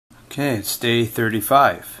Okay, it's day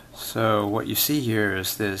 35. So what you see here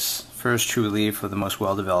is this first true leaf of the most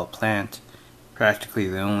well-developed plant. Practically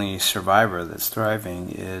the only survivor that's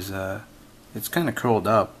thriving is it's kind of curled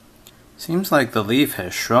up. Seems like the leaf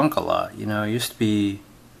has shrunk a lot. You know, it used to be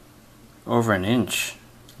over an inch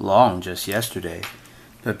long just yesterday.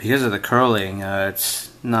 But because of the curling,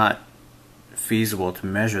 it's not feasible to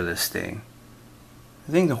measure this thing.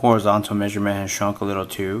 I think the horizontal measurement has shrunk a little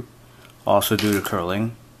too, also due to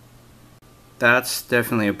curling. That's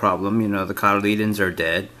definitely a problem. You know, the cotyledons are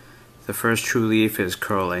dead. The first true leaf is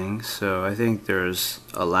curling, so I think there's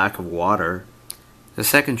a lack of water. The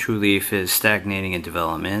second true leaf is stagnating in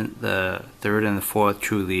development. The third and the fourth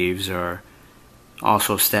true leaves are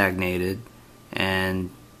also stagnated,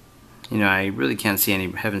 and you know, I really haven't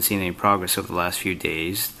seen any progress over the last few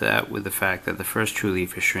days. That with the fact that the first true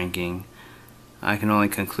leaf is shrinking, I can only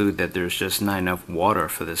conclude that there's just not enough water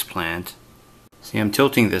for this plant. See, I'm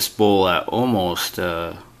tilting this bowl at almost,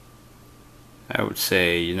 I would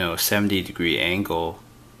say, 70-degree angle,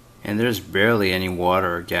 and there's barely any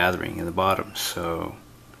water gathering in the bottom, so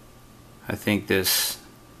I think this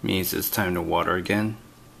means it's time to water again.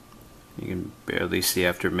 You can barely see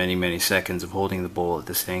after many seconds of holding the bowl at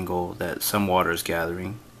this angle that some water is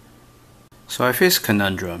gathering. So I face a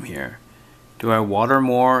conundrum here. Do I water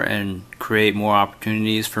more and create more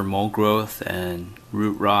opportunities for mold growth and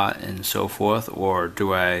root rot and so forth, or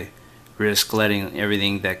do I risk letting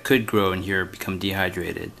everything that could grow in here become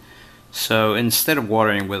dehydrated? So instead of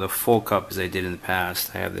watering with a full cup as I did in the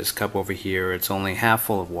past, I have this cup over here. It's only half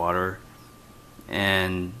full of water,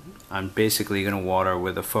 and I'm basically going to water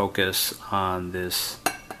with a focus on this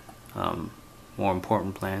more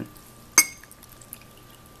important plant.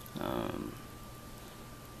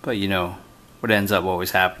 But you know, what ends up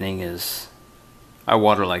always happening is I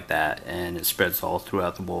water like that and it spreads all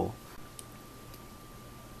throughout the bowl.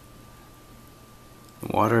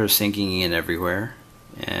 The water is sinking in everywhere,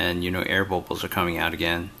 and air bubbles are coming out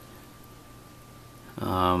again.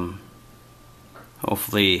 Hopefully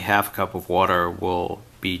half a cup of water will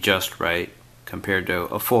be just right compared to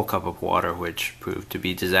a full cup of water, which proved to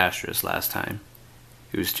be disastrous last time.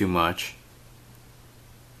 It was too much.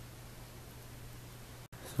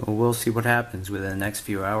 So we'll see what happens within the next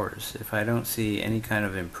few hours. If I don't see any kind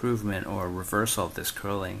of improvement or reversal of this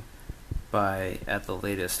curling by at the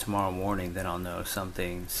latest tomorrow morning, then I'll know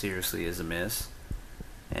something seriously is amiss.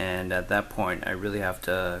 And at that point, I really have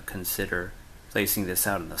to consider placing this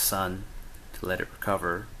out in the sun to let it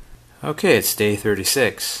recover. Okay, it's day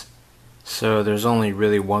 36. So there's only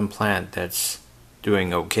really one plant that's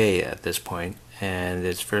doing okay at this point, and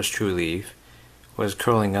its first true leaf was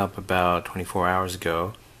curling up about 24 hours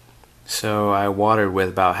ago. So I watered with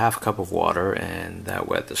about half a cup of water, and that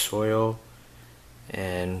wet the soil.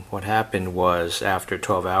 And what happened was, after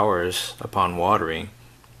 12 hours upon watering,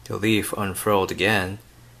 the leaf unfurled again,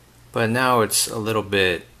 but now it's a little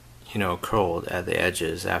bit, curled at the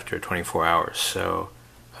edges after 24 hours. So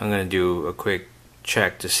I'm going to do a quick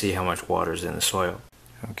check to see how much water is in the soil.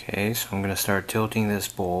 Okay, so I'm going to start tilting this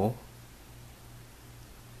bowl.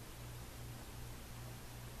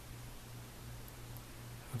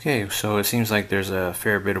 Okay, so it seems like there's a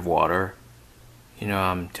fair bit of water.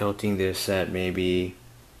 I'm tilting this at maybe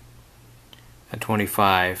a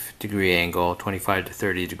 25-degree angle, 25 to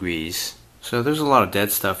 30 degrees. So there's a lot of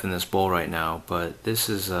dead stuff in this bowl right now, but this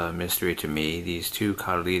is a mystery to me. These two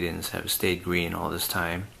cotyledons have stayed green all this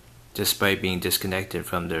time, despite being disconnected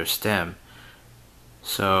from their stem.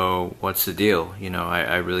 So what's the deal?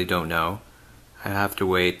 I really don't know. I have to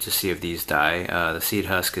wait to see if these die. The seed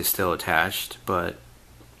husk is still attached, but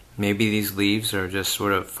maybe these leaves are just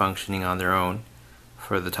sort of functioning on their own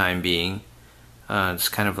for the time being. It's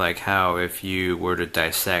kind of like how if you were to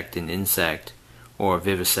dissect an insect or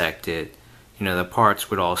vivisect it, the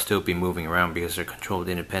parts would all still be moving around because they're controlled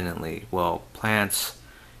independently. Well, plants,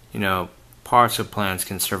 parts of plants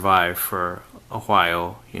can survive for a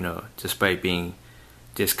while, despite being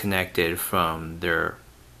disconnected from their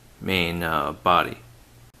main body.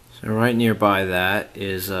 So right nearby that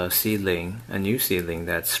is a seedling, a new seedling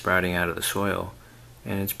that's sprouting out of the soil.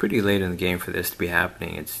 And it's pretty late in the game for this to be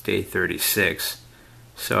happening. It's day 36.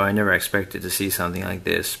 So I never expected to see something like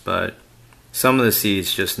this, but some of the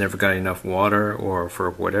seeds just never got enough water, or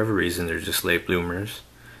for whatever reason they're just late bloomers.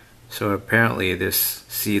 So apparently this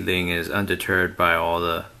seedling is undeterred by all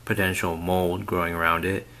the potential mold growing around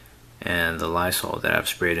it and the Lysol that I've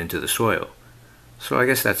sprayed into the soil. So I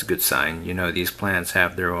guess that's a good sign. These plants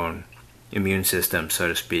have their own immune system, so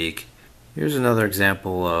to speak. Here's another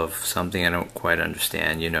example of something I don't quite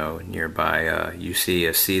understand. Nearby you see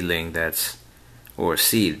a seedling or a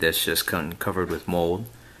seed that's just covered with mold.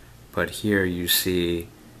 but here you see,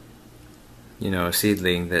 a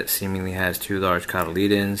seedling that seemingly has two large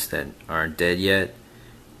cotyledons that aren't dead yet,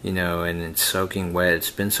 and it's soaking wet.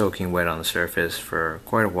 It's been soaking wet on the surface for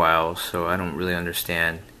quite a while, so I don't really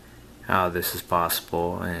understand how this is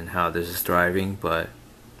possible and how this is thriving, but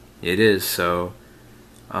it is. So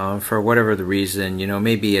for whatever the reason,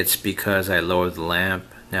 maybe it's because I lowered the lamp.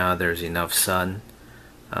 Now there's enough sun,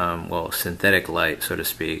 synthetic light, so to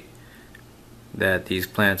speak, that these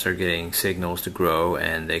plants are getting signals to grow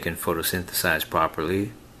and they can photosynthesize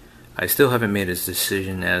properly. I still haven't made a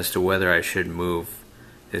decision as to whether I should move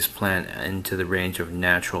this plant into the range of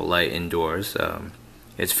natural light indoors.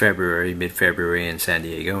 It's February, mid-February in San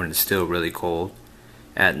Diego, and it's still really cold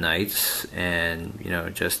at nights. And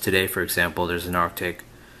just today, for example, there's an Arctic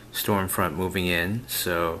storm front moving in,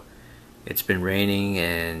 so it's been raining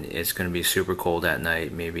and it's going to be super cold at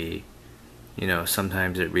night. Maybe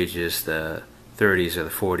sometimes it reaches the 30s or the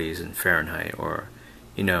 40s in Fahrenheit, or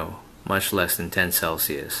much less than 10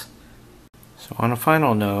 Celsius. So on a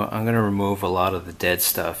final note, I'm going to remove a lot of the dead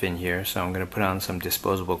stuff in here. So I'm going to put on some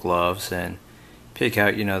disposable gloves and pick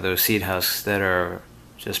out those seed husks that are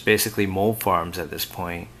just basically mold farms at this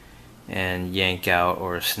point, and yank out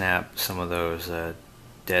or snap some of those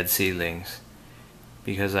dead seedlings,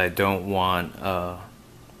 because I don't want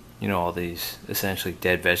all these essentially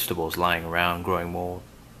dead vegetables lying around growing mold.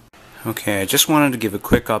 Okay, I just wanted to give a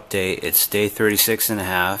quick update. It's day 36 and a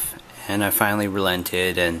half, and I finally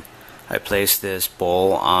relented and I placed this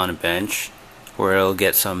bowl on a bench where it'll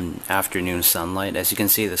get some afternoon sunlight. As you can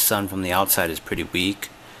see, the sun from the outside is pretty weak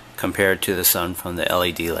compared to the sun from the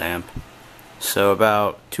LED lamp. So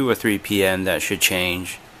about 2 or 3 p.m. that should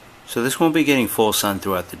change. So this won't be getting full sun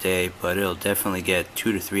throughout the day, but it'll definitely get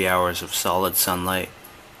 2 to 3 hours of solid sunlight,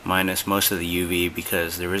 minus most of the UV,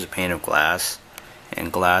 because there is a pane of glass,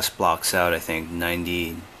 and glass blocks out, I think,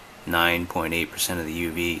 99.8% of the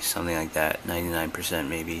UV, something like that, 99%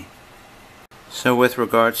 maybe. So with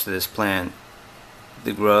regards to this plant,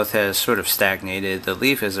 the growth has sort of stagnated. The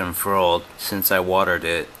leaf has unfurled since I watered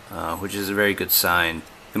it, which is a very good sign.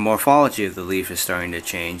 The morphology of the leaf is starting to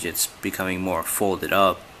change. It's becoming more folded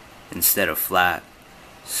up instead of flat.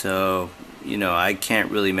 So, I can't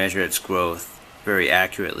really measure its growth very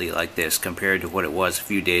accurately like this compared to what it was a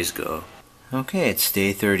few days ago. Okay, it's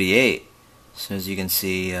day 38. So as you can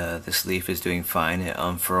see, this leaf is doing fine. It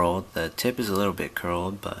unfurled. The tip is a little bit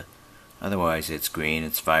curled, but otherwise it's green,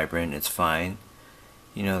 it's vibrant, it's fine.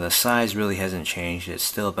 The size really hasn't changed. It's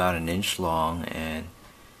still about an inch long and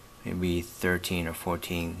maybe 13 or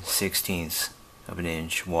 14 sixteenths of an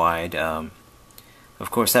inch wide.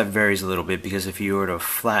 Of course that varies a little bit, because if you were to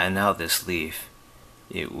flatten out this leaf,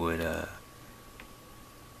 it would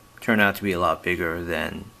turn out to be a lot bigger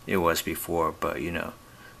than it was before, but I'm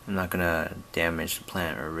not gonna damage the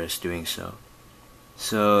plant or risk doing so.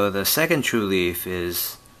 So the second true leaf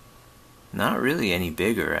is not really any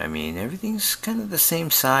bigger. I mean, everything's kind of the same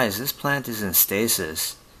size. This plant is in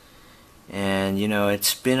stasis, and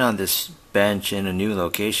it's been on this bench in a new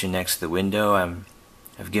location next to the window.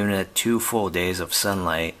 I've given it 2 full days of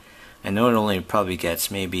sunlight. I know it only probably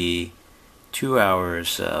gets maybe 2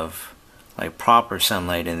 hours of proper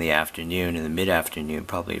sunlight in the afternoon, in the mid-afternoon,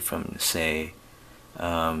 probably from say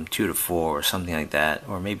 2 to 4 or something like that,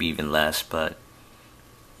 or maybe even less, but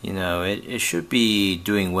it should be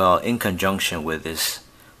doing well in conjunction with this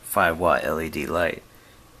 5-watt LED light.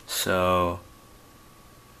 So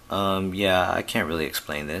yeah, I can't really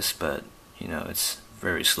explain this, but it's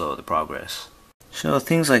very slow, the progress. So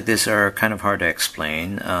things like this are kind of hard to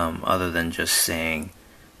explain, other than just saying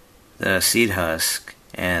the seed husk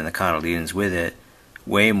and the cotyledons with it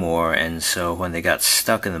weigh more, and so when they got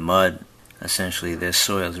stuck in the mud, essentially this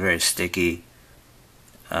soil is very sticky.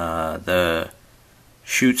 The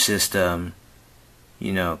shoot system,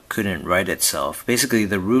 couldn't right itself. Basically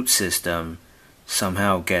the root system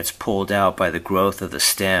somehow gets pulled out by the growth of the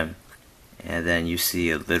stem, and then you see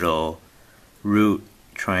a little root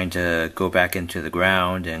trying to go back into the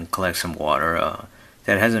ground and collect some water.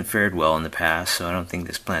 That hasn't fared well in the past, so I don't think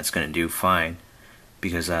this plant's going to do fine,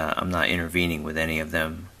 because I'm not intervening with any of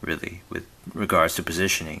them really with regards to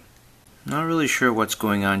positioning. Not really sure what's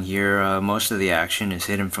going on here. Most of the action is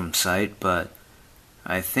hidden from sight, but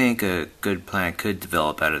I think a good plant could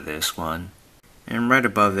develop out of this one. And right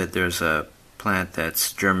above it there's a plant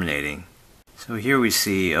that's germinating. So here we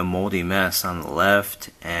see a moldy mess on the left,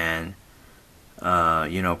 and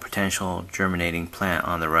potential germinating plant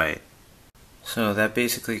on the right. So that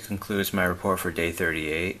basically concludes my report for day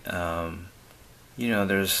 38.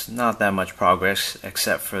 There's not that much progress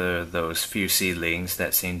except for those few seedlings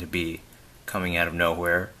that seem to be coming out of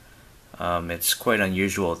nowhere. It's quite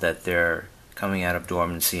unusual that they're coming out of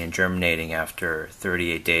dormancy and germinating after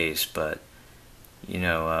 38 days, but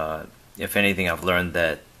if anything, I've learned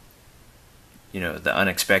that the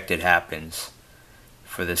unexpected happens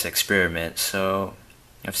for this experiment. So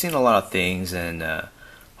I've seen a lot of things, and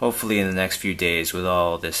hopefully in the next few days, with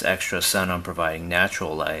all this extra sun I'm providing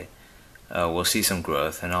natural light, we'll see some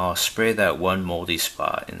growth, and I'll spray that one moldy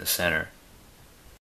spot in the center.